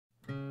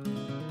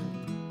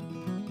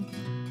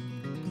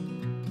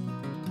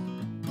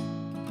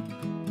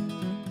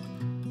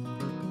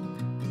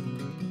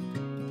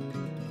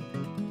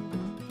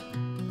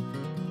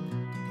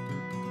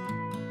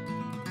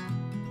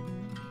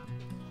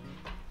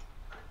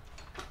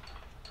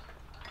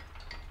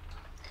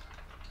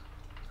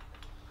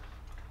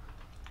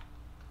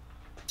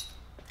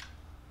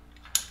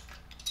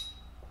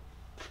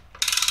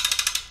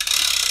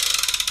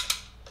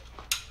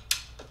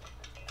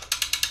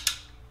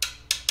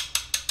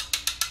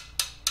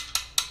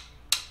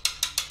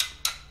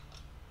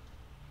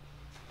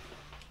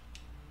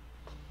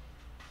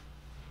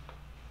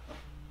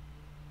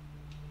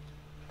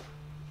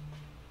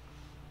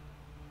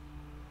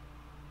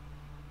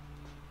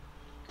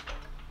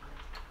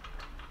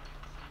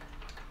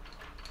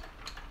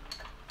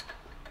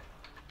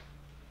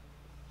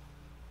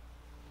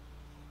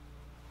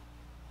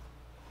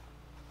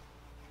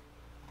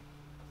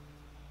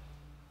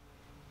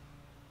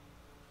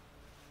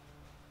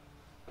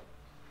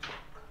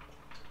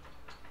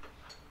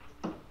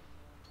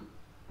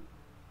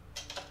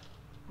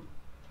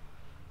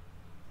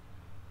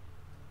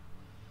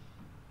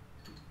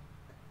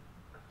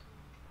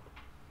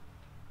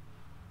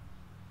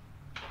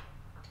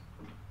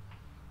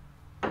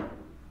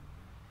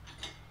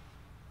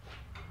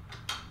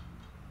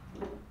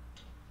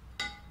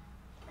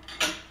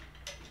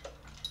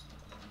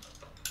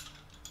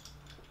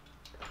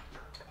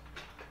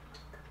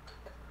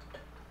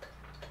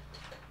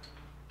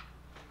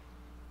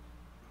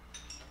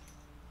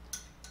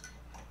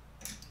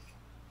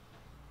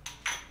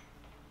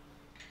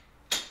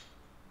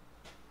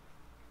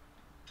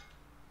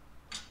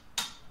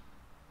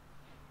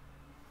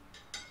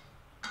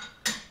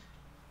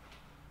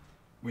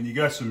when you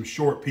got some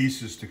short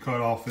pieces to cut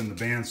off in the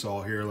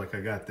bandsaw here, like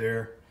I got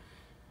there,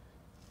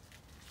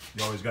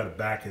 you always got to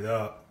back it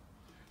up.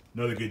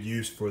 Another good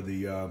use for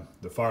the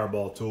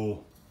fireball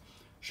tool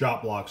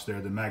shot blocks there,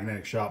 the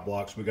magnetic shot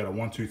blocks. We got a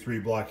 1, 2, 3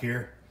 block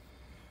here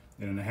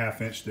and a 1/2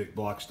 inch thick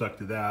block stuck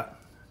to that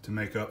to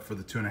make up for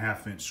the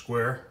 2.5 inch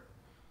square.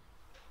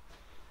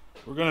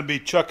 We're going to be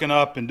chucking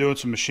up and doing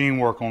some machine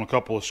work on a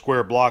couple of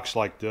square blocks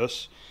like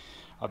this.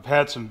 I've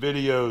had some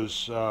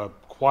videos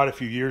quite a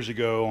few years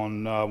ago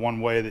on one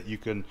way that you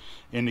can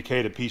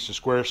indicate a piece of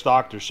square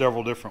stock. There's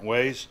several different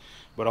ways,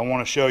 but I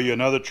want to show you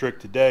another trick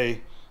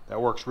today that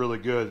works really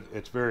good.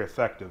 It's very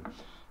effective.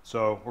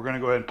 So we're going to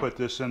go ahead and put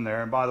this in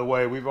there. And by the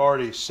way, we've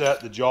already set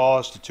the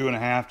jaws to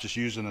 2.5 just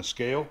using a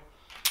scale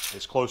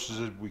as close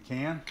as we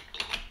can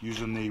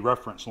using the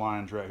reference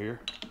lines right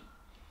here.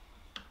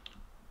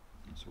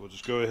 So we'll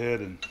just go ahead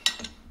and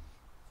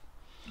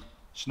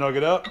snug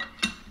it up.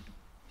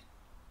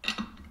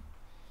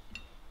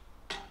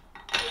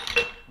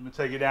 I'm going to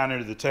take it down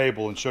into the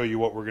table and show you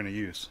what we're going to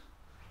use.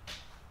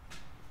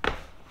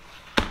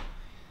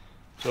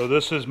 So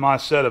this is my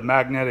set of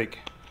magnetic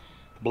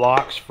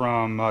blocks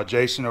from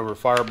Jason over at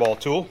Fireball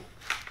Tool.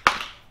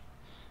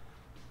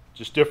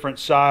 Just different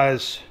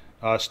size,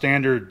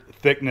 standard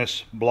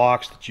thickness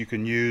blocks that you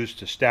can use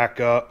to stack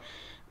up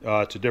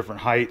to different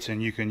heights,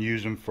 and you can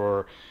use them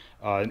for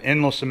an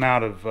endless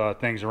amount of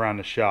things around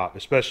the shop,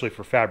 especially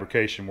for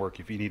fabrication work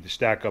if you need to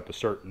stack up a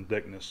certain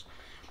thickness.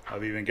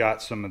 I've even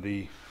got some of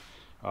the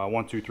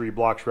 1, 2, 3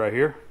 blocks right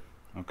here.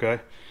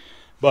 Okay,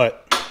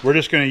 but we're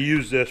just going to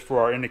use this for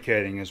our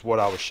indicating is what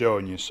I was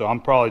showing you. So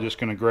I'm probably just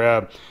going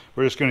to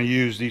we're just going to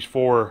use these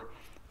 4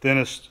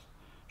 thinnest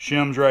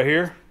shims right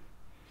here,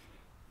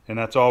 and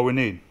that's all we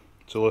need.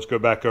 So let's go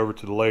back over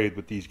to the lathe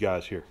with these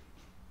guys here.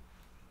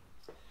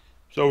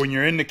 So when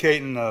you're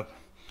indicating a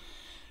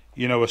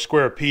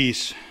square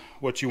piece,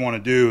 what you want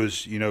to do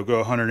is, go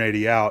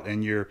 180 out,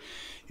 and you're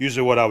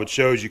usually what I would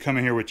show is you come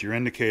in here with your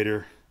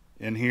indicator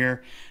in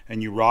here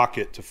and you rock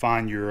it to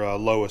find your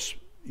lowest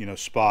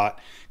spot.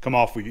 Come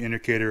off with your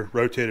indicator,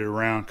 rotate it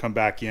around, come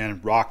back in,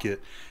 rock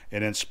it,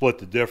 and then split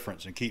the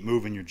difference and keep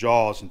moving your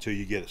jaws until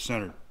you get it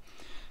centered.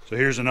 So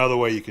here's another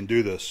way you can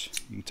do this.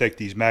 You can take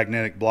these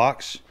magnetic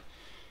blocks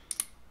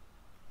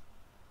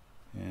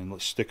and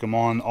let's stick them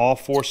on all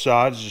 4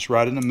 sides, just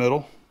right in the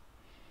middle.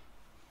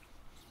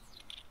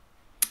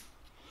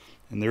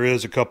 And there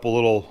is a couple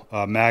little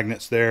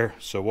magnets there,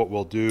 so what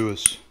we'll do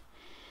is,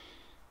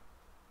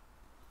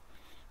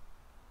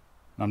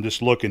 I'm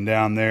just looking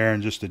down there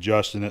and just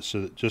adjusting it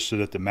so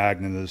that the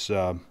magnet is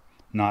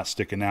not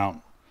sticking out.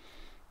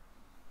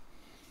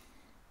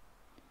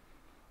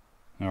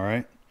 All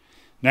right.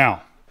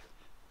 Now,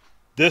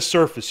 this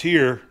surface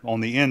here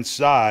on the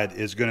inside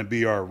is going to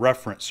be our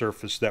reference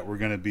surface that we're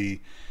going to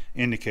be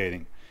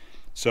indicating.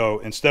 So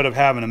instead of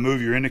having to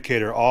move your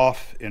indicator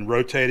off and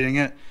rotating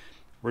it,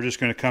 we're just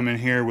going to come in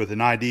here with an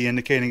ID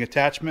indicating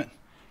attachment,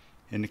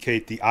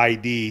 indicate the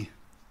ID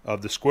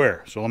of the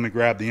square. So let me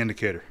grab the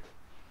indicator.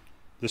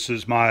 This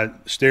is my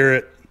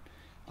Starrett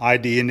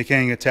ID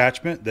indicating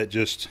attachment that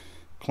just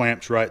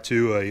clamps right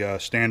to a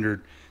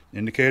standard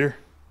indicator.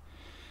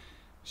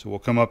 So we'll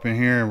come up in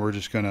here and we're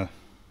just going to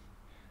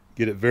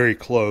get it very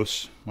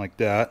close like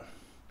that.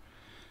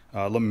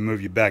 Let me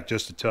move you back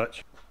just a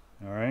touch.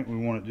 All right, we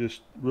want it just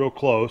real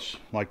close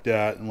like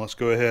that, and let's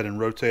go ahead and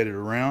rotate it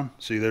around.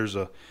 See, there's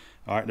a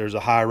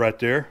high right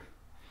there.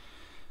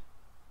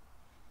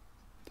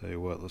 Tell you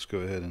what, let's go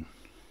ahead and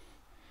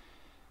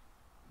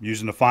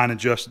using the fine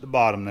adjust at the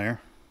bottom there.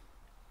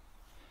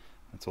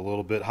 That's a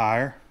little bit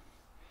higher.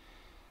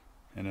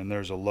 And then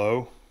there's a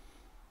low,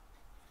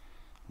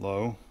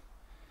 low,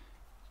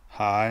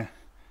 high,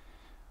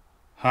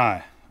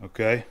 high.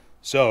 Okay,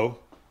 so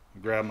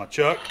grab my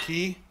chuck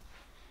key,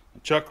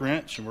 my chuck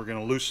wrench, and we're going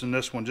to loosen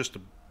this one just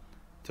a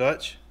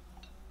touch.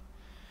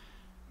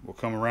 We'll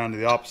come around to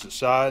the opposite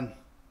side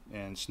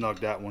and snug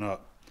that one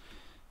up.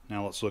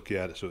 Now let's look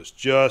at it. So it's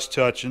just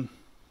touching.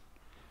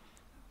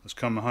 Let's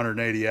come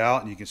 180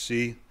 out, and you can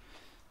see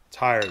it's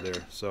higher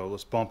there. So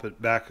let's bump it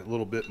back a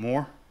little bit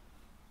more.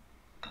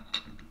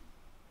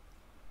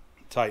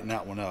 Tighten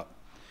that one up.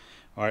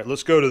 All right,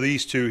 let's go to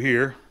these 2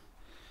 here.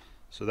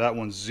 So that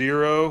one's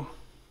 0,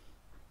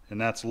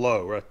 and that's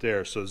low right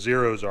there. So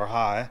 0s are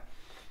high.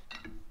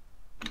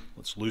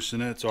 Let's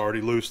loosen it. It's already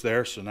loose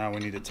there, so now we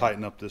need to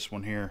tighten up this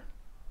one here.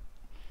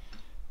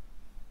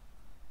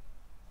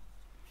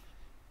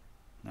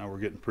 Now we're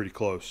getting pretty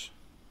close.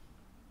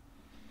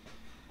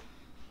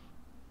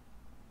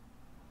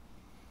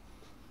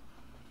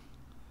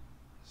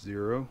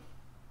 0.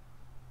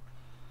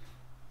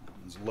 That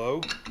one's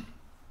low.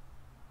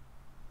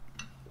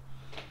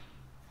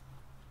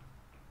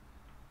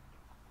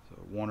 So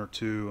 1 or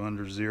 2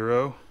 under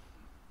 0.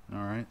 All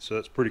right, so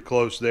that's pretty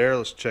close there.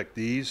 Let's check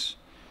these.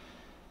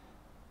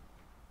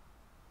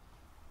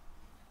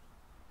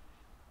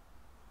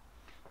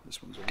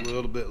 This one's a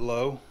little bit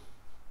low.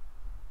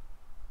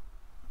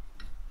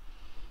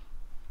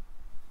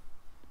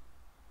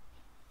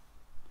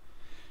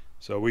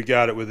 So we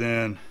got it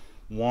within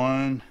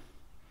 1,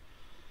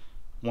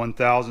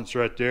 1/1000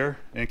 right there.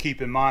 And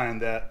keep in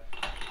mind that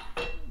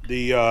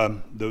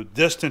the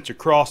distance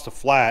across the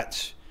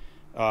flats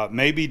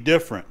may be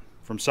different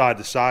from side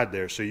to side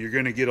there, so you're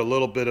going to get a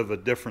little bit of a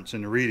difference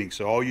in the reading.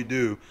 So all you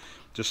do,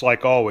 just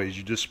like always,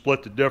 you just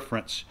split the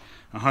difference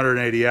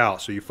 180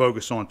 out. So you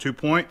focus on 2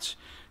 points,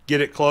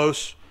 get it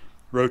close,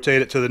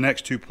 rotate it to the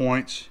next 2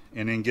 points,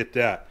 and then get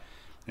that,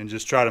 and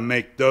just try to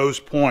make those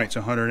points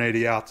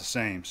 180 out the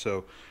same.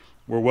 So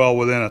we're well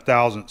within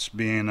 1/1000ths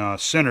being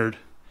centered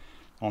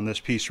on this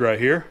piece right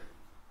here.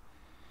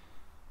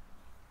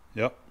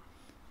 Yep.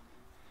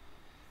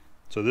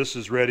 So this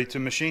is ready to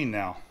machine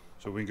now.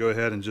 So we can go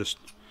ahead and just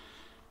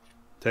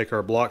take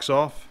our blocks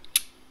off,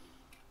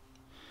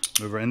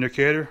 move our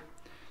indicator,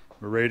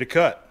 we're ready to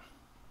cut.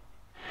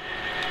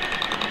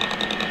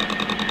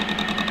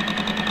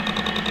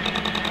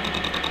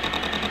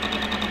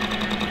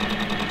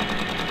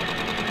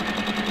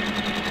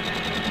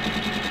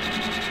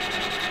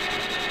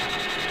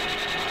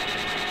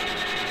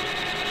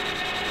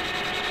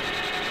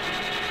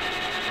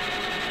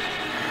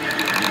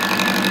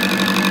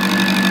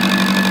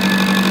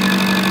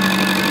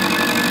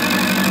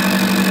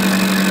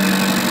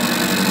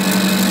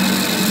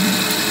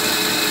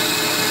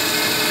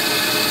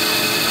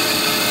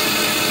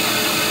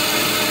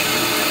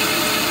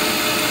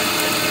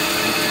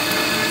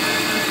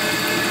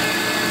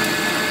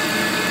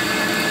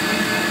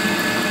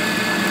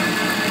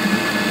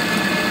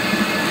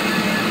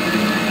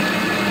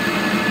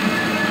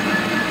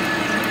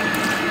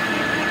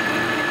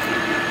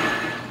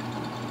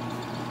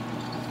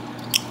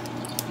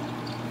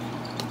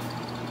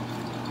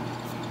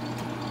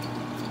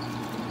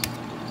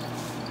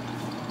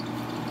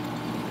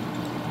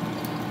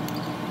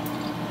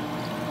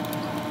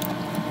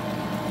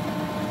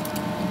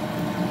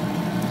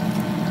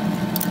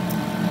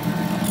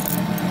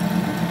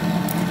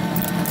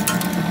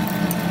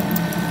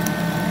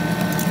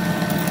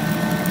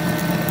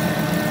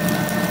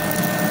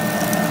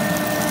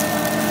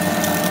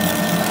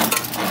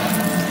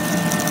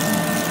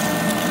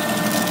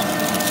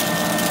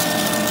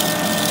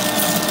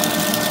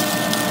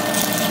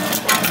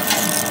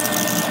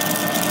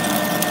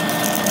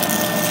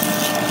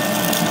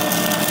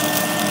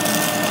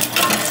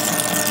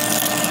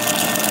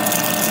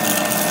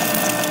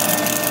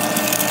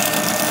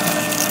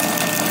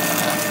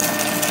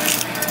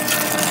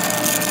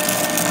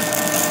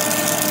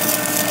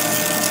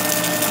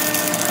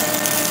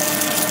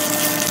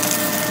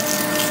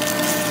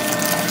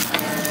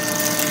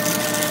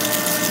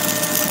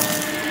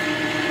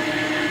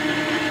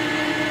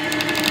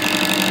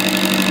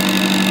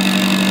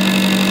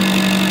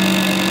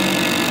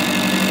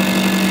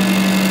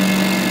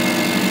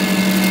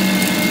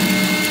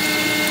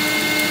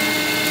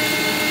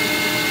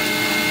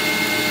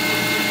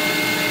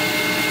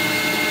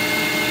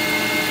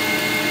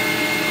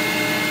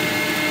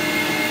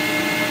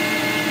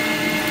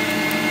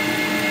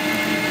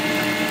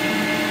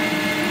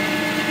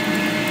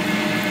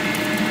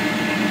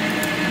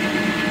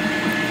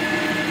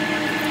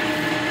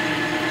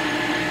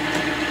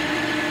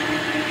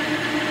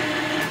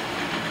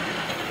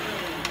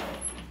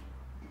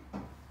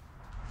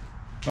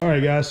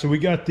 Alright guys, so we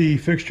got the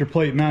fixture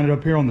plate mounted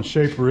up here on the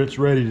shaper. It's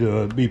ready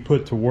to be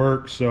put to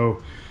work.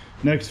 So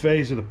next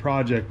phase of the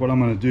project, what I'm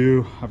going to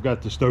do, I've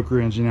got the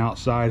Stoker engine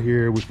outside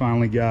here. We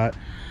finally got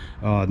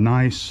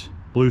nice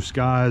blue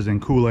skies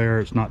and cool air.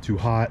 It's not too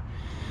hot.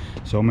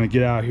 So I'm going to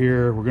get out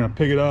here. We're going to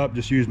pick it up,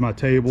 just use my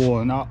table,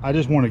 and I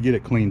just want to get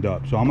it cleaned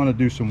up. So I'm going to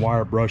do some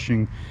wire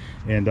brushing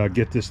and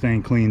get this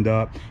thing cleaned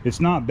up. It's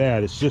not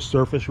bad. It's just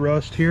surface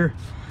rust here.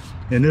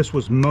 And this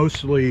was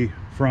mostly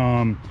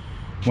from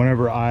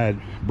whenever I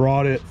had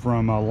brought it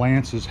from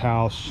Lance's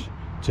house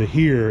to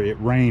here. It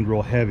rained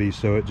real heavy,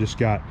 so it just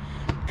got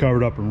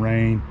covered up in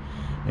rain.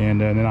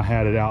 And then I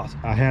had it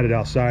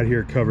outside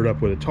here covered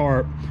up with a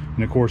tarp,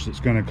 and of course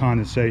it's going to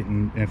condensate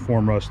and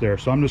form rust there.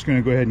 So I'm just going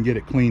to go ahead and get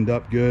it cleaned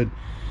up good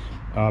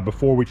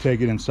before we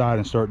take it inside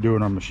and start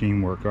doing our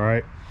machine work. All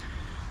right,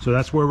 so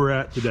that's where we're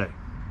at today.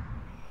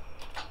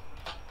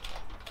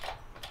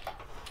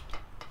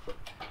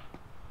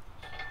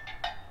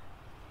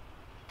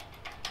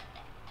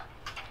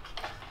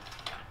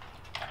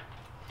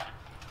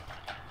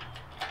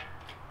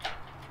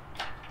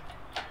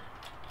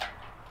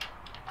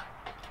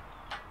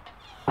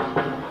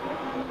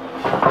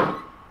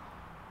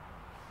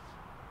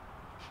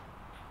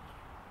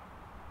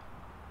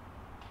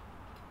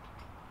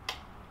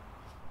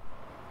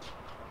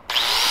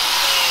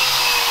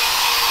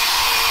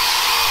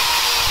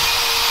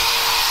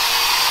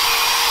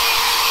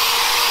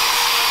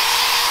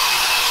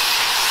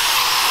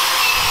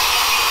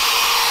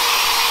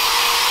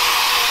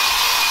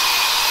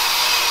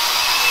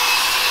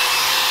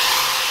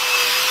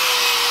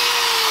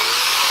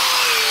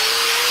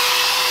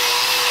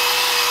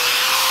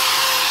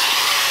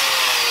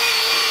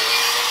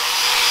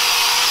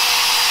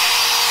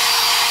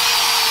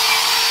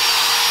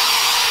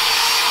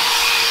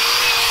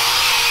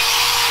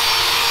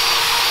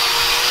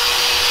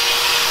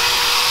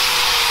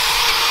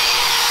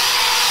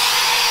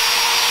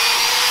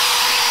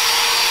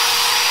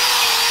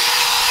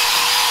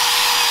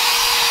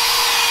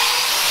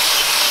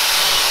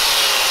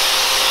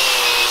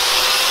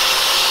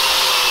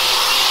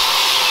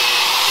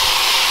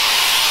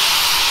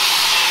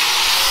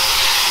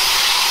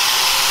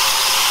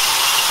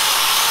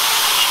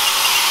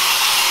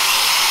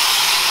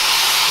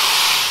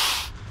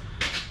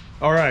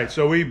 All right,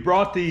 so we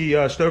brought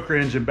the Stoker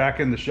engine back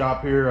in the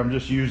shop here. I'm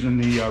just using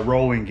the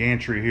rolling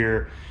gantry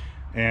here,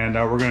 and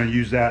we're going to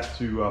use that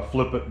to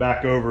flip it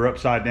back over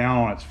upside down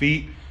on its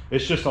feet.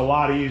 It's just a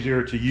lot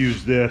easier to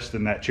use this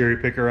than that cherry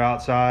picker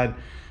outside.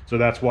 So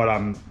that's what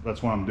I'm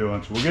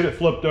doing. So we'll get it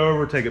flipped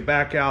over, take it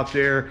back out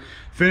there,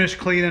 finish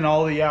cleaning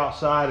all the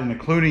outside and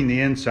including the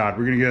inside.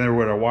 We're gonna get in there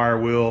with our wire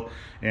wheel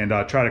and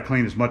try to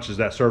clean as much of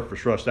that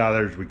surface rust out of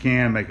there as we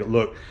can, make it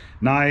look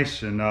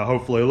nice and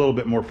hopefully a little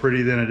bit more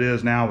pretty than it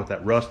is now with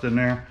that rust in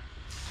there.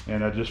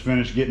 And just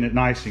finish getting it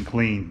nice and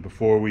clean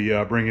before we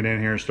bring it in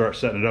here and start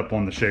setting it up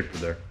on the shaper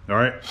there. All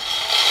right.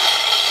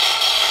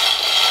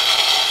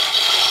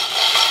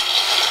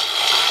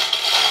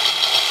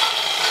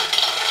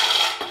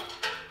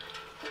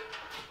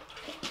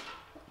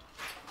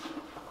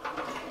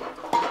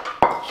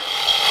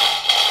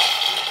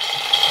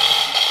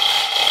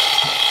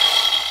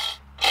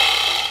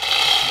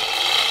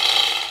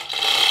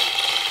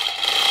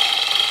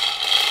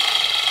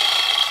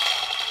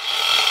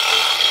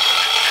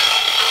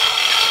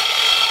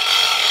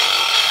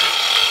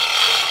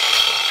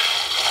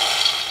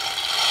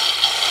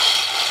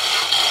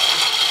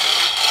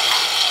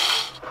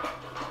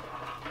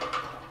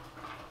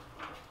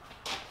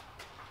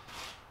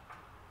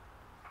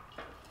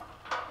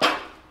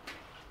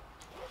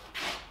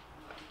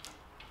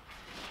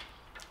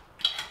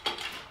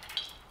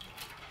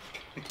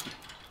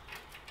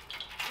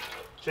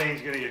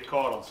 Chain's gonna get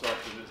caught on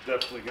something. It's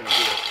definitely gonna do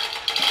it.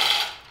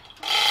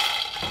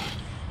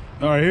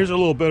 All right, here's a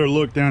little better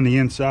look down the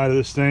inside of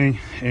this thing.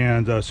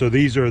 And so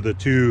these are the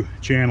two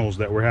channels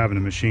that we're having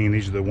to machine.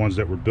 These are the ones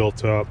that were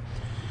built up.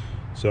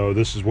 So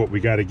this is what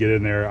we got to get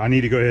in there. I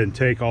need to go ahead and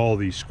take all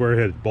these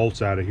square-headed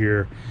bolts out of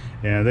here,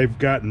 and they've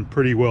gotten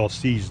pretty well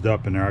seized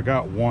up in there. I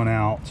got one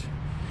out.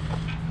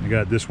 I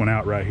got this one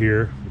out right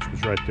here, which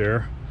was right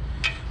there.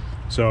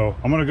 So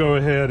I'm gonna go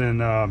ahead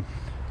and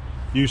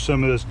use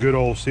some of this good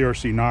old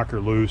CRC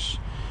knocker loose,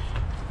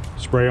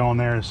 spray on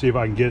there and see if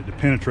I can get it to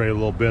penetrate a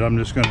little bit. I'm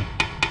just gonna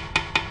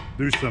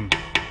do some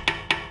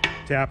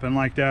tapping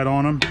like that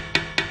on them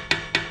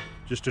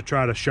just to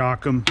try to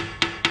shock them.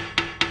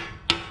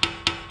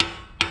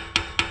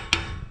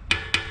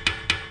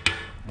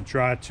 And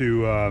try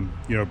to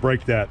you know,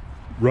 break that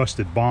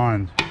rusted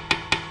bond.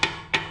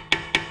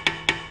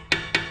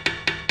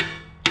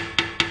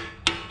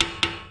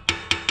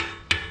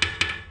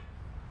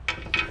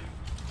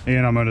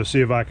 And I'm going to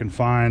see if I can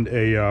find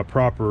a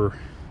proper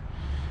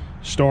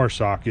star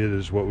socket,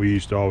 is what we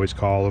used to always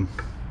call them,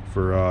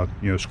 for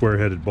you know,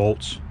 square-headed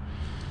bolts.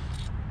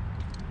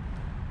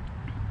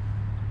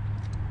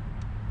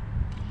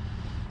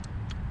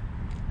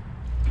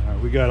 All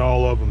right, we got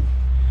all of them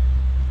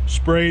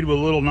sprayed with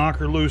a little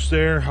knocker loose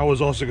there. I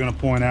was also going to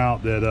point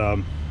out that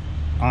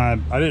I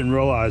didn't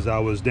realize I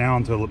was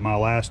down to my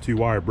last two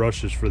wire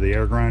brushes for the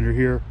air grinder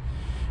here.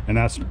 And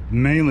that's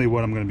mainly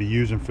what I'm going to be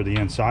using for the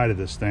inside of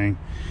this thing.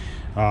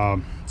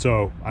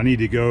 So I need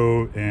to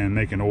go and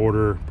make an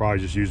order, probably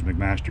just use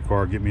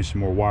McMaster-Carr, get me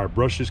some more wire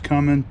brushes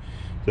coming.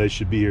 They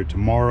should be here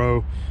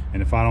tomorrow,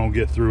 and if I don't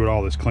get through with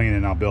all this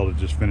cleaning, I'll be able to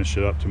just finish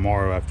it up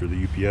tomorrow after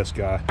the UPS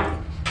guy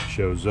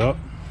shows up.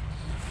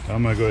 So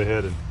I'm going to go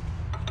ahead and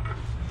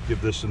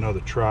give this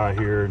another try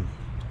here.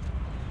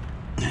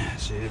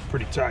 See, it's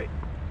pretty tight.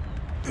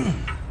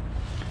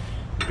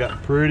 It's gotten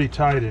pretty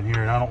tight in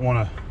here, and I don't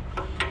want to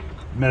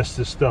mess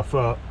this stuff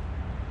up.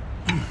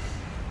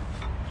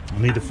 I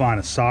need to find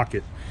a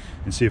socket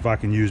and see if I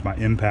can use my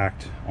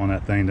impact on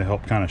that thing to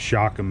help kind of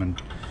shock them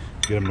and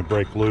get them to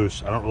break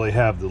loose. I don't really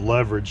have the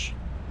leverage.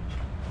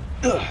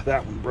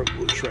 That one broke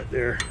loose right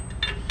there.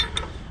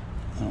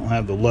 I don't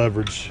have the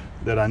leverage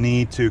that I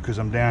need to because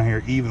I'm down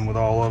here even with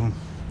all of them.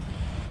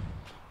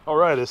 All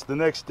right, it's the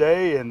next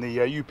day, and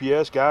the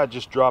UPS guy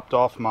just dropped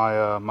off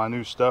my my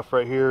new stuff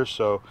right here.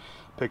 So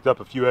picked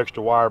up a few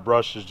extra wire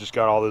brushes, just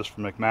got all this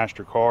from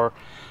McMaster-Carr.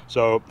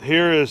 So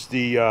here is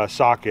the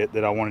socket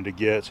that I wanted to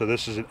get. So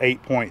this is an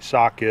 8-point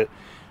socket.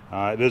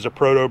 It is a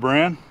Proto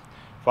brand,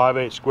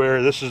 5/8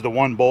 square. This is the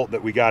one bolt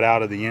that we got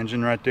out of the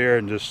engine right there,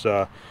 and just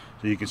so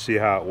you can see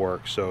how it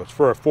works. So it's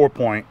for a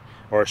 4-point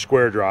or a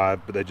square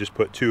drive, but they just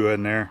put 2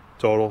 in there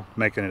total,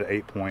 making it an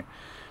 8-point.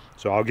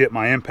 So I'll get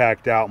my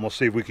impact out, and we'll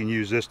see if we can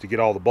use this to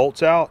get all the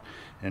bolts out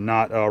and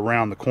not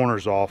round the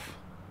corners off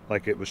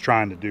like it was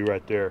trying to do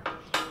right there.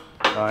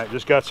 All right,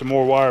 just got some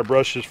more wire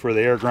brushes for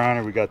the air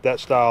grinder. We got that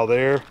style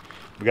there.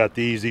 We got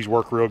these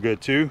work real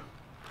good too.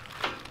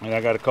 And I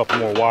got a couple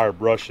more wire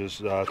brushes,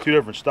 2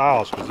 different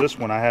styles, because this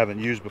one I haven't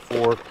used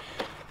before.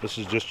 This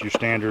is just your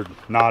standard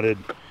knotted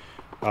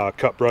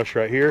cut brush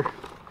right here.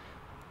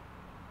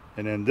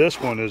 And then this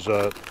one is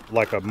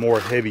like a more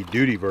heavy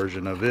duty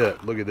version of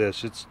it. Look at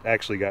this, it's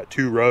actually got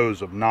 2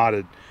 rows of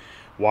knotted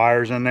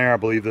wires in there. I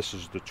believe this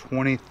is the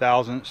 20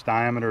 thousandths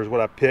diameter is what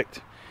I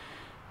picked.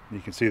 You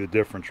can see the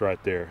difference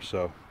right there.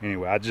 So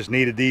anyway, I just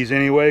needed these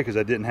anyway because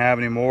I didn't have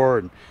any more,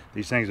 and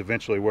these things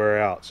eventually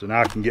wear out. So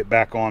now I can get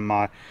back on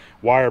my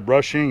wire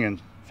brushing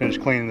and finish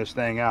cleaning this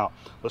thing out.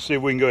 Let's see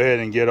if we can go ahead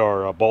and get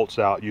our bolts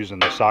out using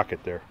the socket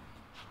there.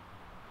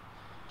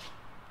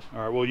 All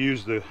right, we'll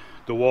use the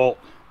DeWalt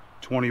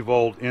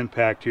 20-volt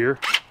impact here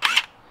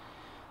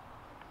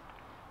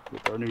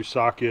with our new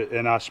socket,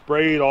 and I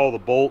sprayed all the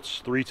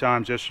bolts 3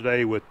 times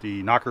yesterday with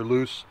the knocker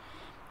loose,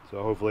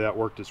 so hopefully that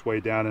worked its way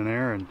down in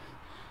there and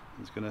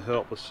it's going to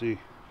help. Let's see.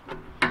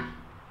 There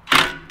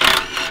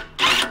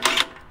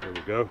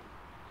we go.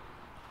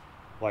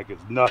 Like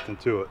it's nothing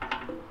to it.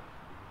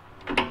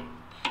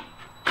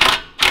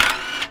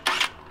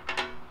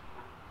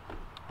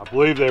 I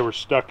believe they were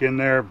stuck in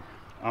there.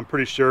 I'm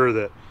pretty sure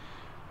that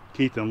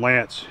Keith and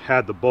Lance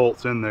had the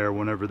bolts in there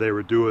whenever they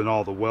were doing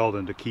all the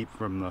welding to keep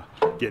from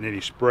getting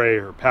any spray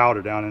or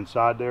powder down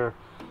inside there.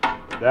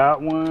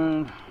 That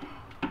one,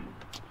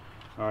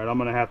 all right, I'm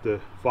gonna have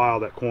to file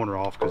that corner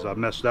off because I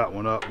messed that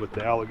one up with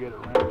the alligator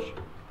wrench.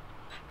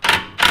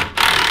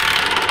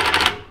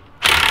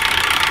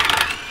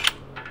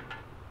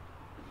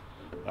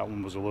 That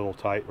one was a little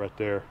tight right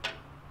there.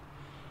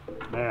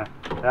 Man,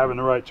 having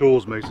the right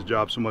tools makes the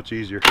job so much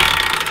easier.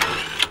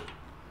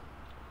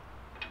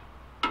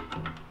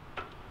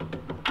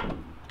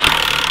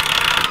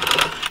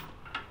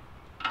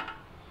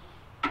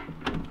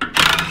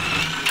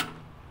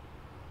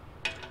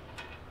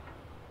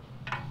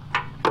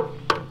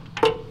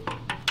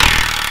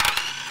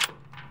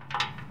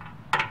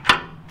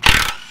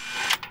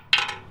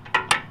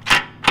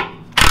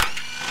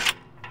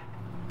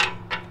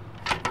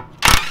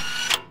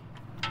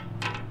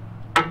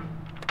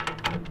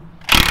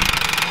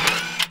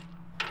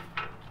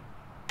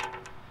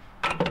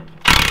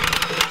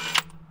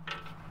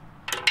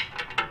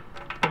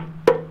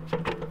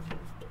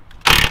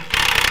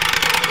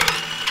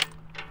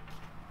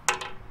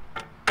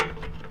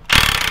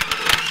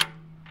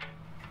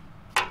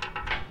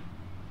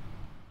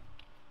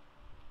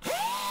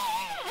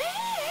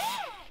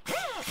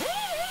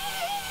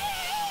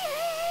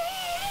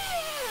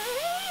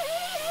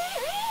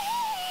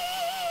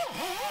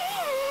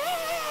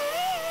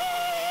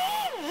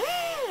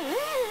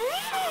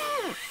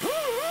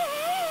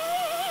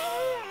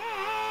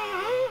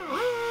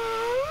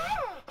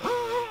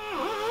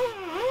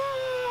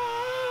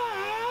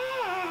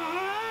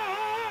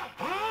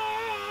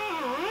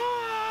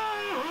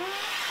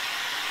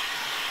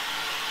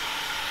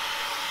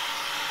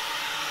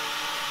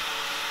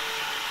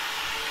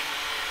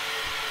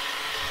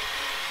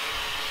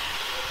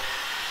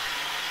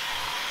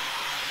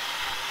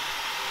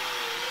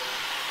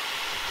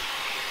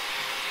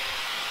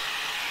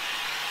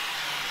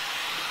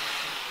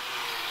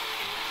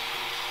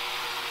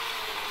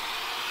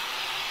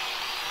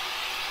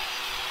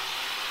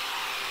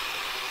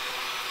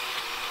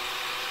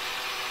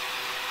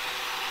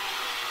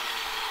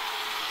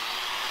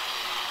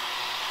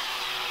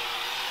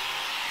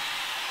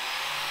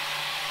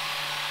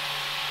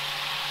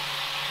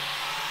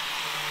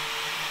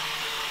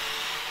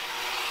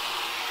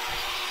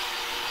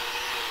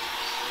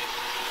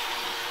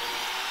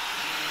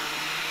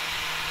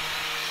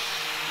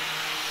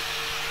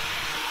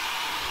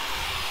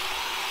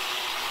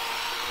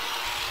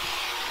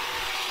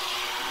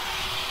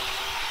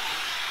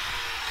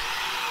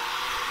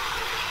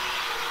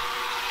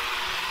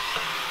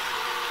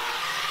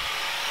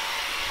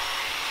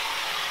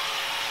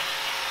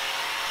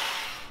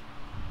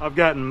 I've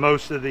gotten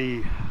most of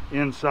the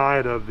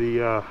inside of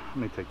the, let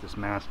me take this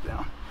mask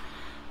down.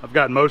 I've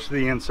gotten most of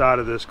the inside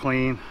of this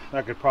clean.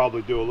 I could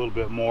probably do a little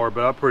bit more,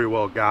 but I pretty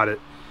well got it.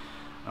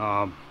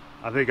 I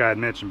think I had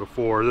mentioned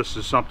before, this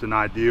is something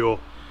ideal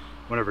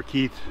whenever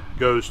Keith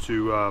goes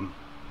to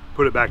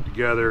put it back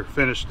together,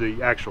 finish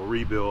the actual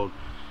rebuild.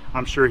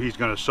 I'm sure he's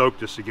going to soak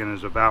this again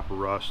as evapor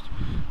rust,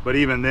 but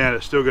even then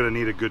it's still going to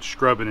need a good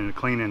scrubbing and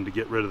cleaning to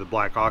get rid of the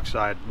black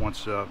oxide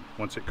once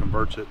it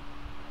converts it.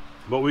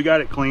 But we got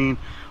it clean.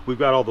 We've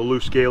got all the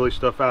loose scaly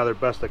stuff out of there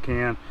best I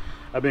can.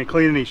 I've been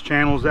cleaning these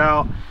channels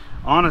out.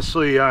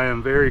 Honestly, I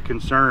am very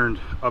concerned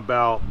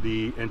about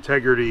the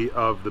integrity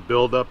of the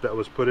buildup that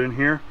was put in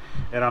here,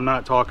 and I'm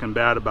not talking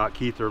bad about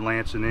Keith or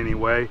Lance in any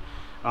way.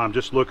 I'm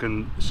just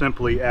looking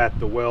simply at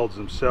the welds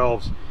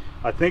themselves.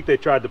 I think they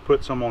tried to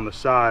put some on the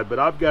side, but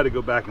I've got to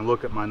go back and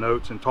look at my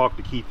notes and talk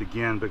to Keith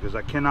again, because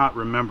I cannot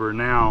remember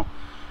now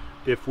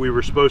if we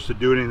were supposed to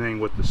do anything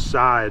with the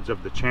sides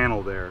of the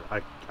channel there.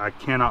 I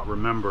cannot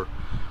remember,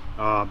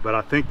 but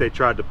I think they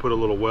tried to put a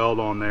little weld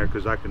on there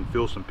because I can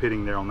feel some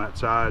pitting there on that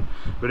side.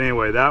 But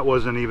anyway, that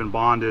wasn't even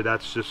bonded.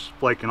 That's just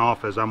flaking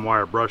off as I'm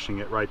wire brushing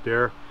it right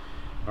there.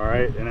 All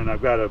right, and then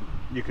I've got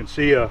you can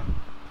see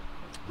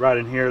right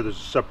in here, there's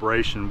a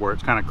separation where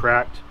it's kind of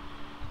cracked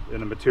in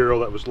the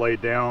material that was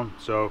laid down.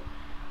 So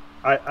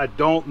I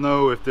don't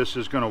know if this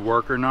is going to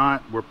work or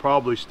not. We're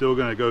probably still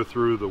going to go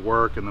through the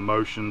work and the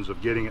motions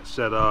of getting it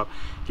set up,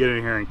 getting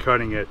in here and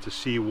cutting it to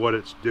see what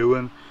it's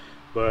doing.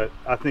 But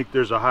I think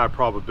there's a high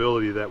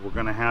probability that we're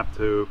going to have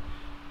to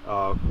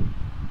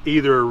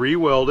either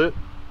re-weld it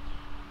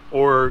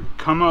or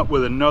come up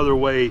with another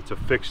way to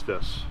fix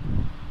this.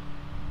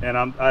 And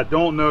I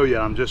don't know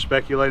yet. I'm just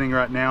speculating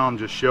right now. I'm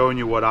just showing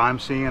you what I'm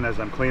seeing as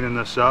I'm cleaning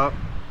this up.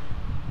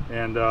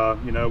 And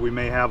you know, we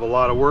may have a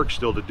lot of work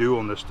still to do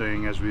on this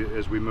thing as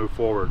we move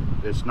forward.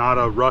 It's not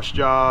a rush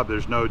job.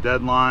 There's no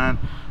deadline.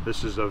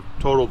 This is a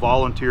total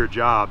volunteer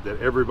job that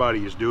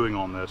everybody is doing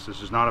on this.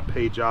 This is not a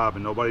paid job,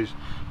 and nobody's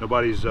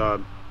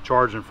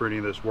charging for any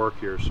of this work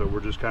here. So we're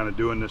just kind of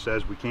doing this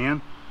as we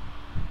can.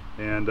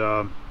 And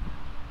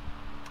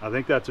I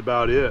think that's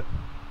about it.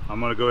 I'm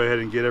going to go ahead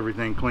and get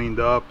everything cleaned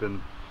up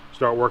and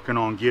start working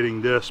on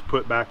getting this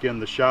put back in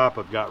the shop.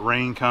 I've got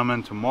rain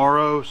coming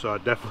tomorrow, so I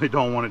definitely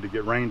don't want it to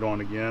get rained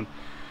on again.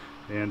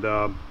 And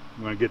I'm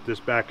going to get this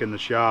back in the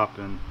shop,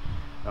 and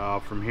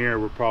from here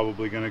we're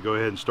probably going to go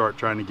ahead and start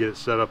trying to get it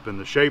set up in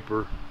the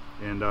shaper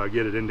and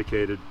get it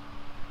indicated.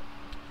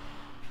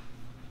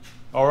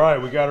 All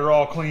right, we got it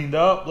all cleaned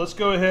up. Let's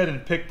go ahead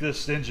and pick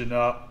this engine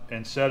up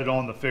and set it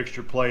on the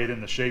fixture plate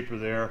in the shaper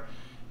there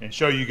and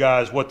show you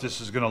guys what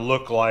this is going to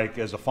look like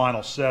as a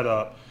final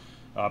setup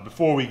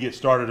before we get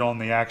started on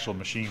the actual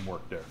machine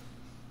work there.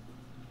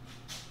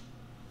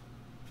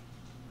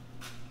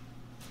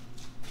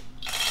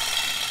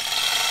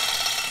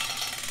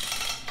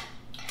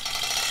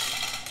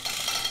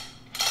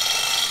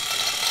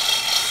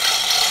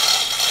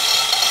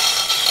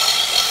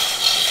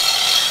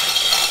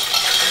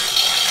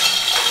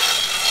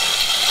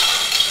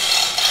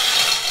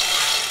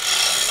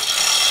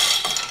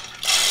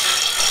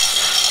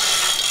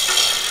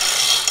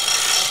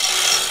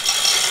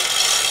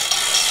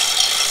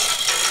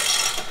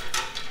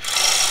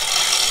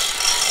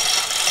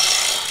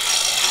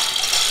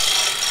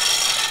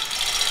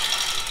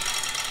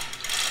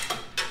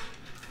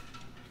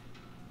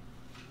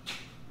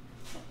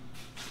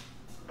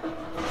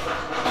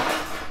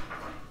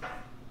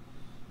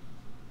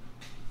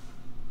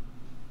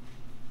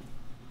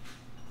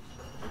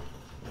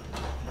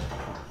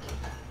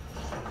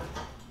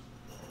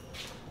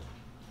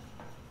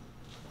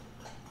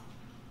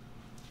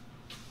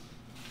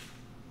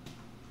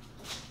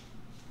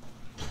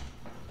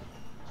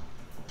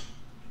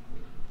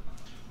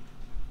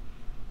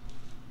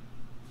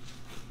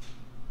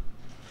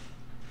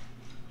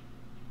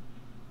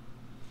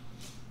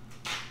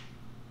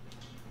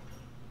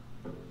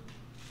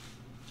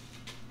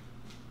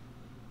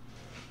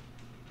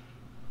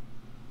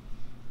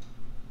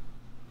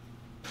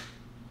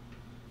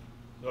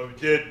 So we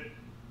did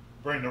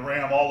bring the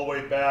ram all the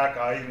way back.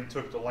 I even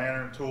took the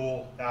lantern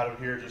tool out of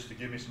here just to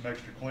give me some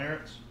extra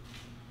clearance.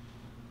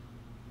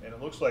 And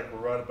it looks like we're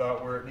right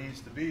about where it needs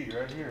to be,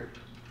 right here.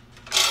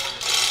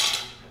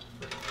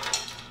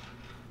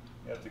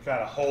 You have to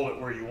kind of hold it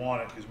where you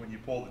want it, because when you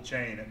pull the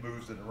chain, it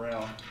moves it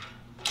around.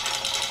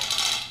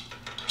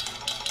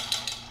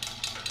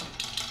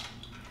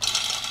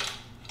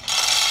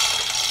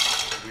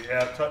 So we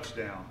have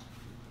touchdown.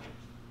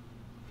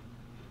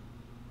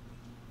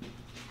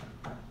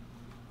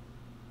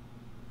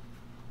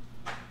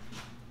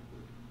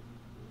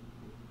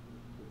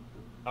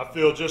 I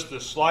feel just a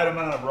slight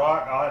amount of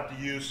rock. I'll have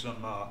to use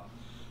some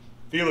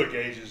feeler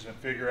gauges and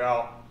figure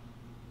out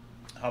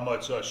how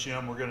much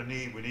shim we're going to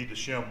need. We need to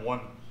shim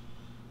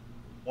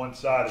one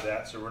side of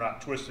that so we're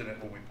not twisting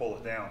it when we pull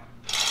it down.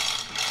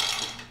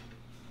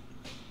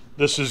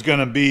 This is going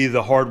to be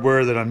the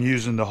hardware that I'm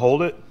using to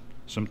hold it.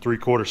 Some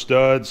 3/4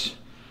 studs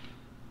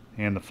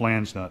and the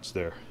flange nuts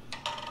there.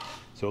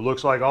 So it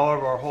looks like all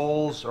of our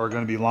holes are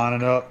going to be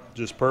lining up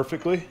just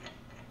perfectly,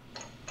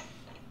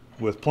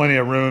 with plenty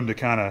of room to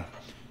kind of,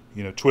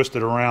 you know, twist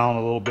it around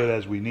a little bit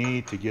as we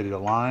need to get it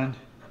aligned.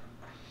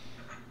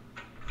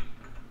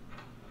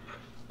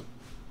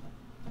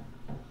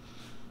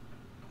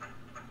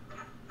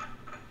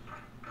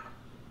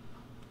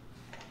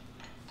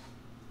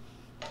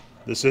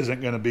 This isn't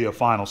going to be a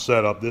final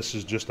setup. This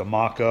is just a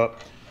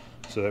mock-up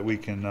so that we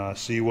can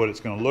see what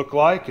it's going to look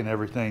like and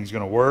everything's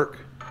going to work.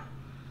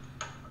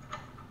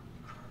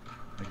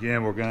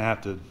 Again, we're going to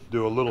have to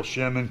do a little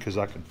shimming because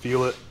I can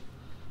feel it.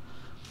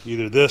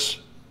 Either this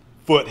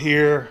foot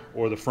here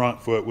or the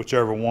front foot,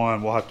 whichever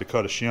one, we'll have to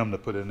cut a shim to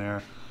put in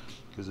there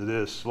because it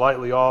is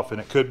slightly off,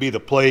 and it could be the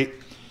plate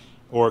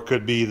or it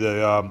could be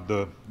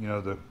the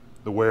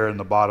wear in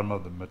the bottom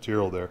of the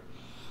material there.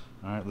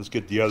 All right, let's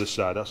get the other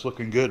side. That's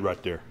looking good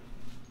right there.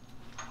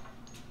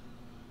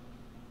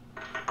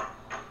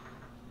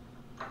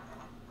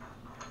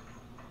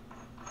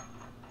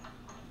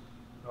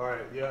 All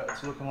right, yeah,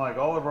 it's looking like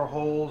all of our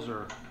holes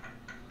are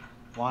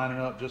lining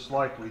up just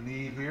like we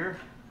need here.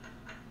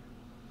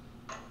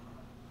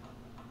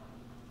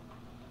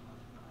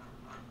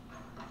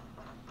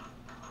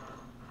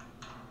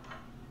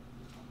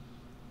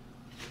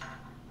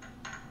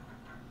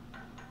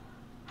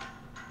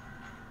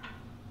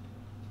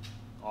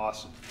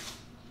 Awesome.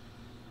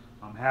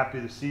 I'm happy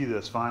to see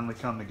this finally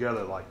come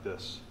together like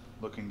this.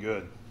 Looking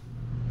good.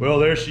 Well,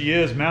 there she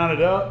is,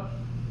 mounted up,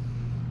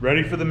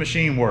 ready for the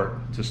machine work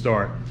to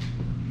start.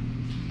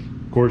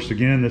 Of course,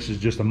 again, this is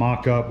just a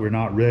mock-up. We're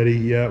not ready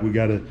yet. We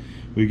got to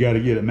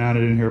get it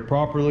mounted in here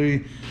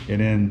properly,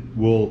 and then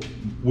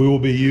we will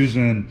be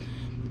using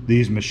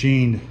these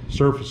machined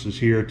surfaces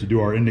here to do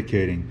our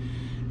indicating.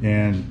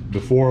 And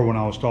before, when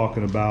I was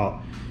talking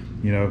about,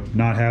 you know,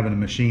 not having a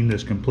machine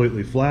that's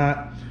completely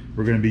flat,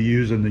 we're going to be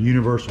using the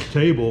universal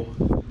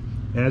table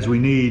as we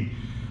need.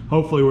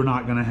 Hopefully we're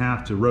not going to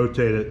have to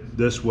rotate it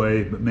this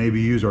way, but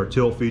maybe use our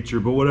tilt feature.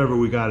 But whatever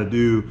we got to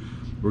do,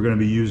 we're going to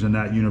be using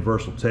that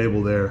universal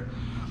table there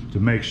to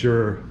make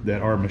sure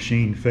that our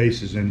machine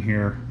faces in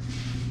here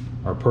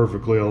are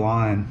perfectly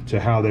aligned to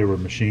how they were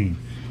machined.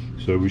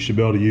 So we should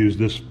be able to use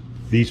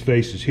these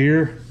faces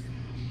here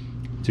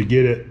to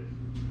get it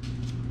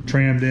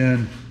trammed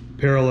in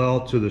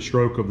parallel to the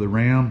stroke of the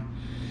ram.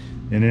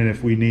 And then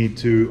if we need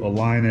to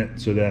align it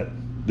so that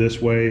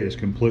this way is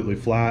completely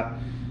flat,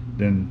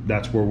 then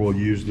that's where we'll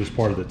use this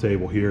part of the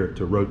table here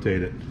to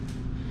rotate it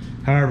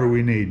however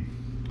we need.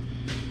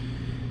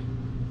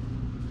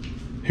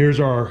 Here's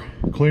our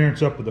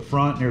clearance up at the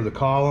front near the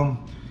column,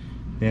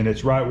 and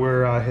it's right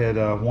where I had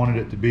wanted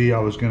it to be. I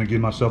was going to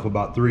give myself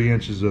about 3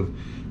 inches of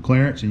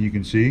clearance, and you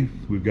can see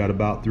we've got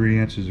about 3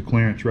 inches of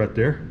clearance right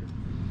there.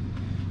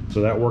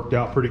 So that worked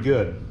out pretty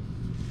good.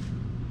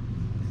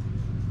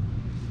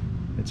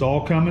 It's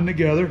all coming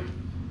together.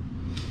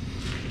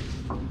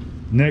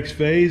 Next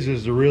phase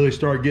is to really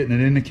start getting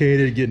it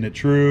indicated, getting it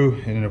true,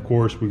 and then of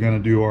course we're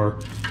going to do our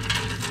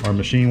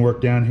machine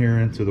work down here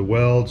into the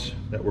welds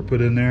that were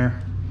put in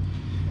there.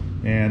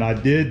 And I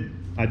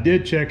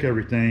did check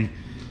everything.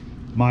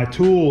 My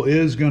tool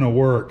is going to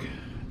work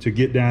to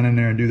get down in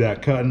there and do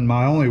that cutting.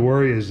 My only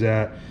worry is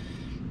that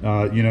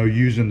you know,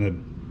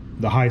 using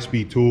the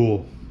high-speed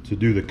tool to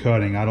do the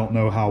cutting, I don't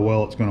know how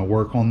well it's going to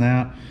work on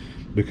that,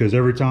 because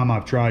every time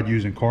I've tried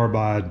using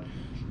carbide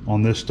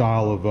on this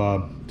style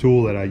of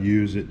tool that I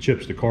use, it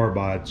chips the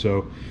carbide.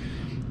 So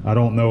I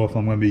don't know if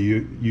I'm going to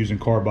be using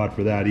carbide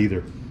for that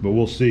either, but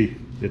we'll see.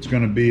 It's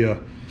going to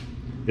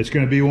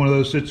be one of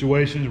those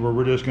situations where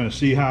we're just going to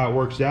see how it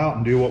works out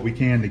and do what we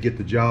can to get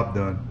the job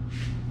done.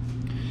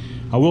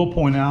 I will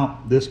point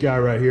out this guy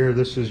right here.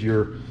 This is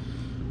your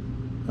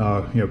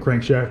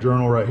crankshaft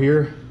journal right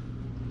here,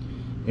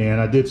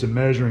 and I did some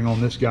measuring on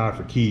this guy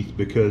for Keith,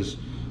 because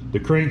the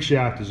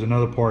crankshaft is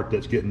another part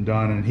that's getting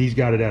done, and he's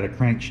got it at a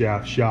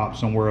crankshaft shop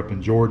somewhere up in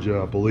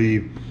Georgia, I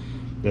believe,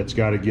 that's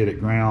got to get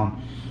it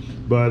ground.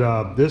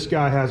 But this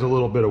guy has a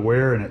little bit of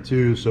wear in it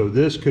too, so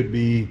this could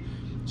be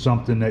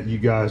something that you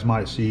guys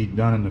might see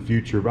done in the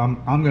future. But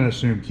I'm going to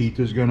assume Keith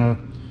is going to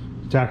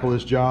tackle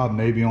this job,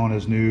 maybe on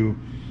his new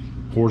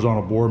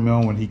horizontal bore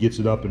mill when he gets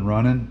it up and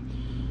running.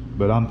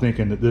 But I'm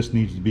thinking that this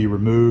needs to be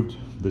removed,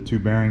 the 2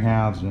 bearing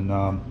halves, and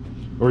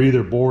or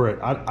either bore it.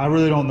 I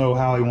really don't know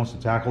how he wants to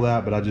tackle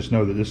that, but I just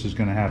know that this is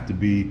going to have to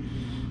be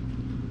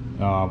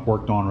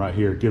worked on right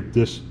here. Get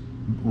this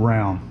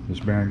round, this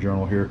bearing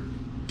journal here.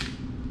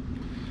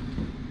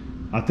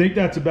 I think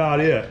that's about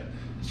it.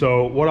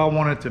 So what I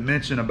wanted to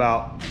mention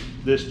about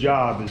this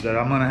job is that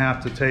I'm going to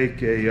have to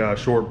take a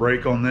short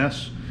break on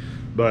this,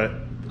 but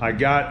I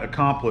got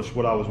accomplished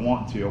what I was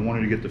wanting to. I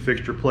wanted to get the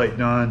fixture plate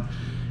done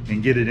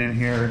and get it in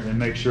here and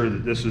make sure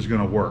that this is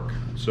going to work.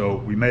 So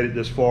we made it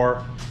this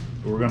far.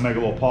 We're going to make a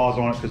little pause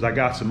on it because I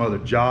got some other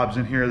jobs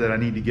in here that I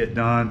need to get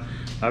done.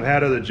 I've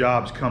had other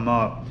jobs come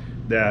up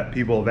that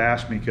people have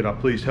asked me, could I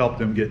please help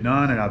them get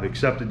done, and I've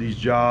accepted these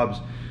jobs,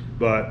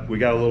 but we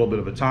got a little bit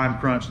of a time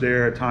crunch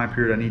there, a time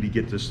period I need to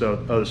get this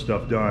other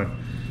stuff done.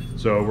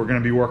 So we're going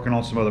to be working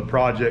on some other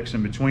projects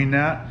in between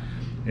that,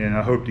 and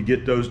I hope to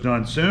get those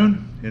done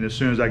soon. And as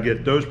soon as I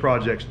get those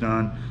projects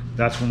done,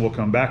 that's when we'll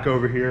come back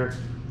over here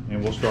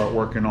and we'll start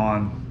working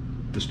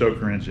on the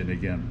Stoker engine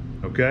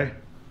again. Okay?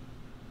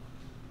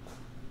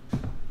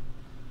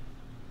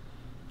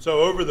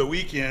 So over the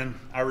weekend,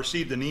 I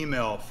received an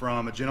email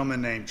from a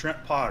gentleman named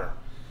Trent Potter.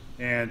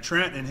 And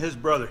Trent and his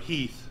brother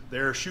Heath,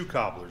 they're shoe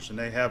cobblers, and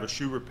they have a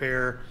shoe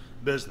repair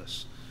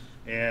business.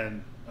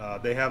 And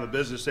they have a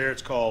business there.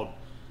 It's called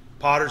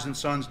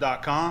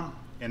pottersandsons.com,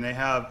 and they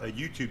have a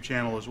YouTube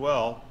channel as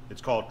well.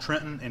 It's called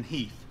Trenton and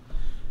Heath.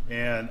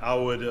 And I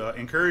would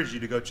encourage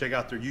you to go check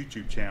out their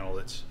YouTube channel.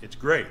 It's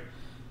great.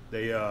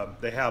 They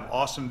have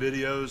awesome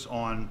videos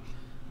on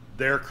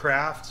their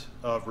craft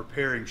of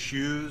repairing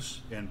shoes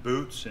and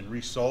boots and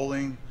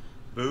resoling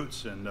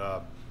boots, and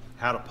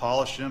how to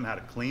polish them, how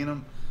to clean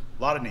them.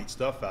 A lot of neat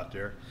stuff out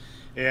there.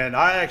 And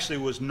I actually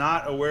was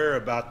not aware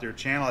about their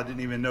channel. I didn't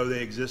even know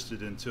they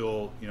existed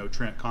until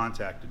Trent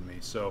contacted me.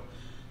 So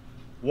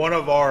one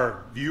of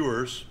our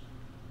viewers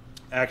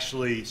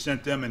actually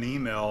sent them an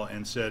email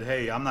and said,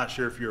 hey, I'm not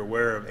sure if you're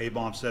aware of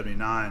A-Bomb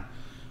 79,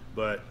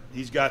 but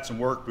he's got some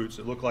work boots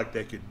that look like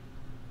they could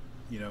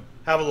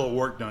have a little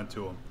work done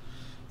to them.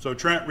 So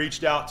Trent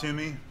reached out to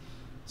me,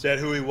 said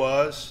who he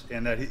was,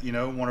 and that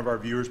one of our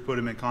viewers put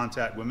him in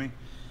contact with me,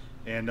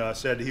 and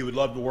said he would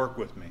love to work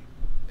with me.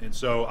 And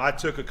so I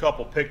took a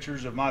couple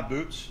pictures of my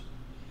boots,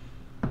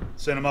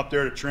 sent them up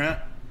there to Trent,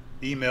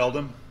 emailed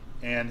him,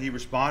 and he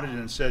responded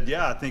and said,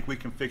 yeah, I think we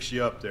can fix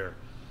you up there.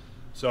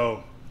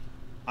 So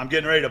I'm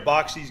getting ready to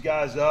box these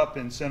guys up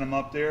and send them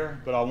up there,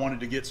 but I wanted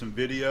to get some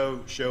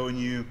video showing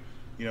you,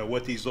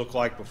 what these look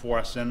like before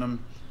I send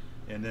them.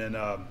 And then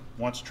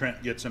once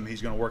Trent gets them,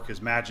 he's going to work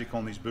his magic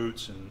on these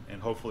boots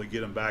and hopefully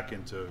get them back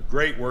into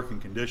great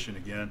working condition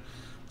again,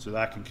 so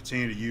that I can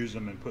continue to use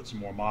them and put some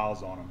more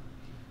miles on them.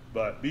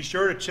 But be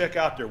sure to check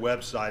out their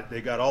website.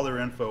 They got all their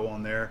info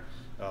on there,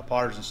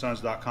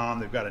 pottersandsons.com.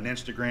 They've got an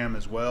Instagram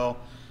as well,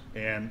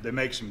 and they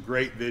make some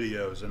great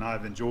videos, and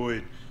I've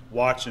enjoyed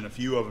watching a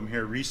few of them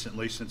here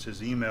recently since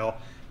his email.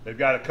 They've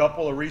got a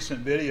couple of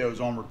recent videos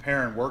on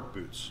repairing work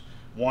boots.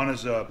 One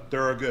is a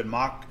Thorogood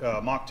mock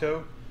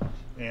toe,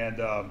 and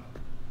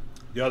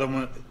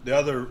the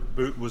other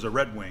boot was a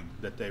Red Wing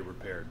that they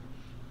repaired.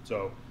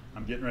 So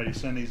I'm getting ready to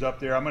send these up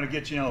there. I'm going to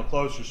get you in a little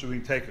closer so we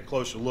can take a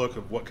closer look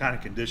of what kind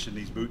of condition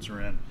these boots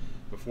are in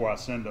before I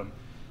send them.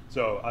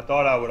 So I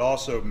thought I would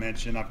also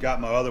mention, I've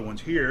got my other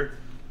ones here.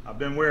 I've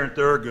been wearing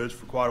Thorogoods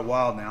for quite a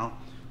while now.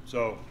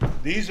 So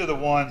these are the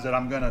ones that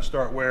I'm going to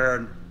start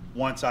wearing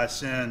once I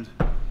send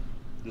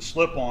the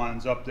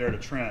slip-ons up there to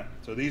Trent.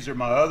 So these are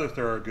my other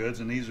Thorogoods,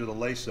 and these are the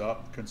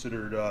lace-up,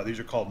 considered, these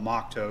are called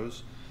mock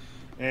toes.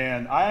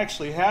 And I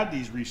actually had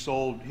these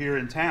resold here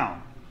in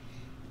town.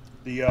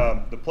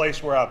 The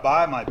place where I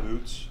buy my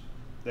boots,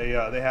 they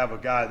have a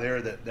guy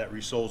there that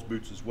resoles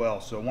boots as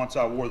well. So once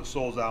I wore the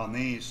soles out on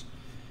these,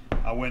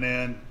 I went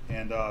in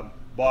and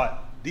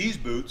bought these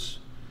boots,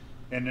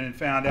 and then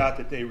found out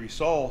that they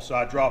resole. So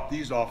I dropped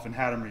these off and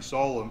had them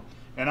resole them.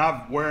 And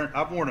I've worn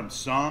them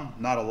some,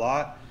 not a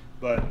lot,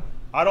 but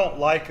I don't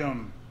like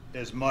them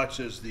as much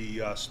as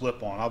the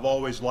slip-on. I've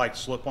always liked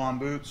slip-on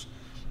boots.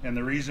 And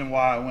the reason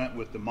why I went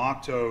with the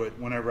mock toe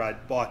whenever I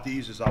bought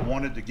these is I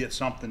wanted to get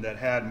something that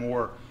had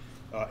more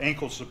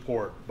ankle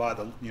support by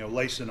the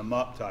lacing them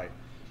up tight.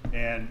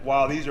 And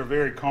while these are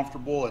very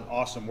comfortable and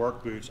awesome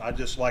work boots, I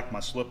just like my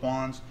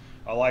slip-ons.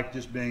 I like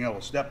just being able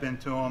to step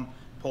into them,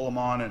 pull them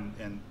on,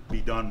 and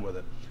be done with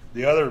it.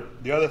 The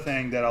other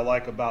thing that I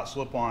like about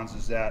slip-ons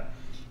is that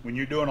when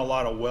you're doing a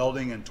lot of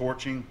welding and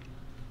torching,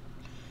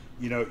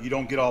 you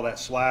don't get all that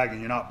slag, and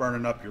you're not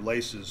burning up your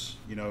laces,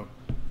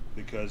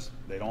 because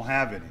they don't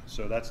have any.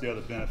 So that's the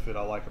other benefit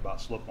I like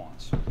about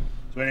slip-ons.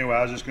 So anyway,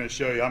 I was just going to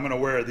show you. I'm going to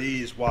wear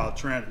these while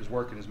Trent is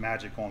working his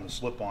magic on the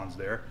slip-ons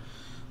there.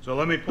 So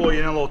let me pull you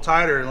in a little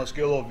tighter, and let's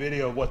get a little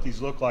video of what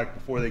these look like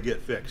before they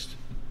get fixed.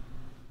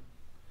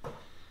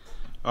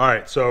 All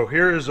right, so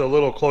here's a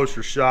little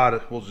closer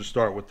shot. We'll just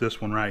start with this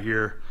one right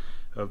here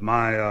of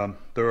my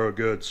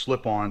Thorogood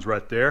slip-ons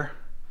right there.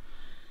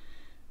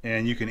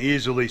 And you can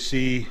easily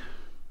see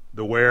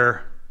the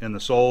wear in the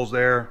soles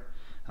there.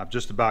 I've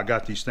just about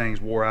got these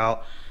things wore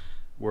out.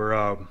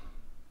 We're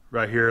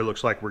right here, it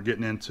looks like we're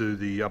getting into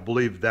the, I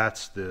believe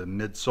that's the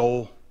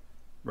midsole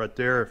right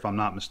there, if I'm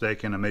not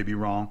mistaken. I may be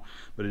wrong,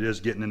 but it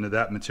is getting into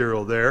that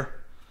material there.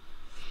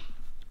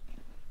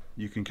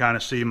 You can kind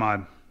of see my,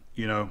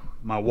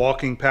 my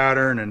walking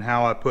pattern and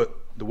how I put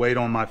the weight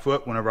on my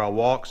foot whenever I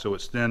walk, so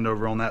it's thinned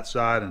over on that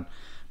side and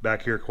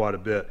back here quite a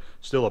bit.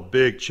 Still a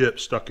big chip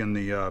stuck in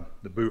the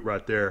boot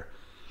right there.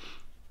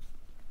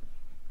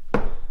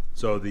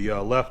 So the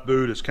left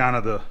boot is kind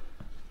of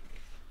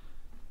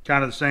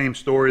the same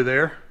story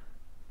there.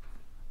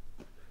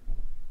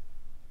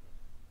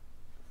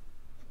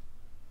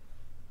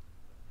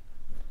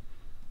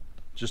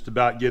 Just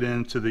about get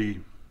into the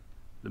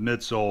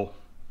midsole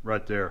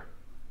right there.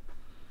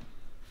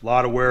 A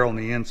lot of wear on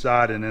the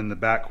inside and in the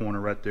back corner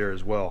right there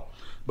as well.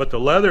 But the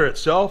leather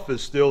itself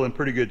is still in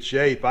pretty good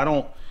shape. I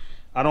don't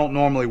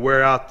normally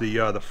wear out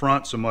the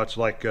front so much,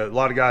 like a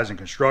lot of guys in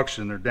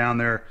construction. They're down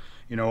there,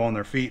 on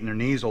their feet and their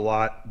knees a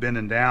lot,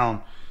 bending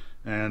down,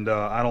 and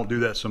I don't do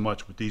that so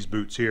much with these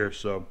boots here.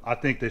 So I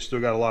think they still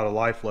got a lot of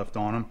life left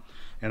on them,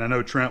 and I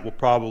know Trent will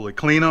probably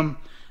clean them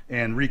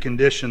and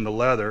recondition the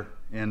leather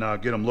and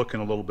get them looking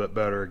a little bit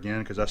better again,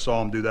 because I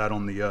saw him do that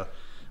on the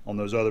on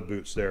those other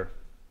boots there.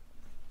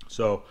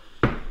 So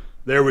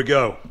there we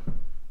go.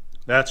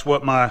 That's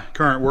what my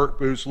current work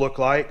boots look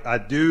like. I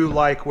do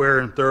like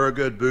wearing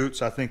Thorogood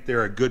boots. I think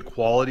they're a good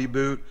quality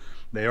boot.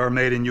 They are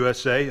made in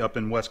USA up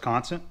in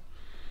Wisconsin.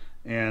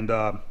 And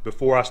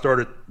before I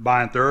started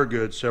buying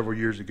Thorogood several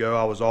years ago,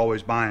 I was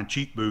always buying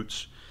cheap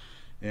boots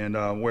and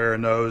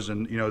wearing those,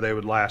 and they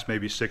would last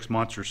maybe 6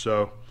 months or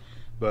so.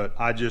 But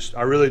I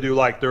really do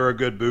like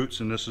Thorogood boots,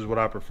 and this is what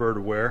I prefer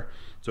to wear.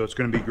 So it's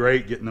going to be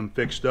great getting them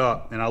fixed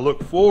up. And I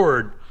look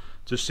forward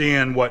to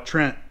seeing what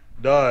Trent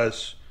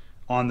does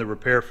on the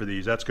repair for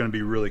these. That's going to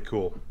be really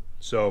cool.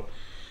 So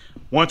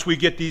once we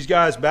get these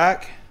guys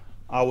back,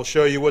 I will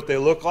show you what they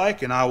look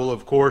like, and I will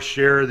of course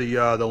share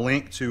the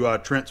link to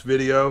Trent's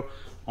video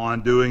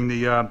on doing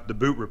the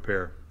boot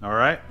repair. All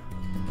right.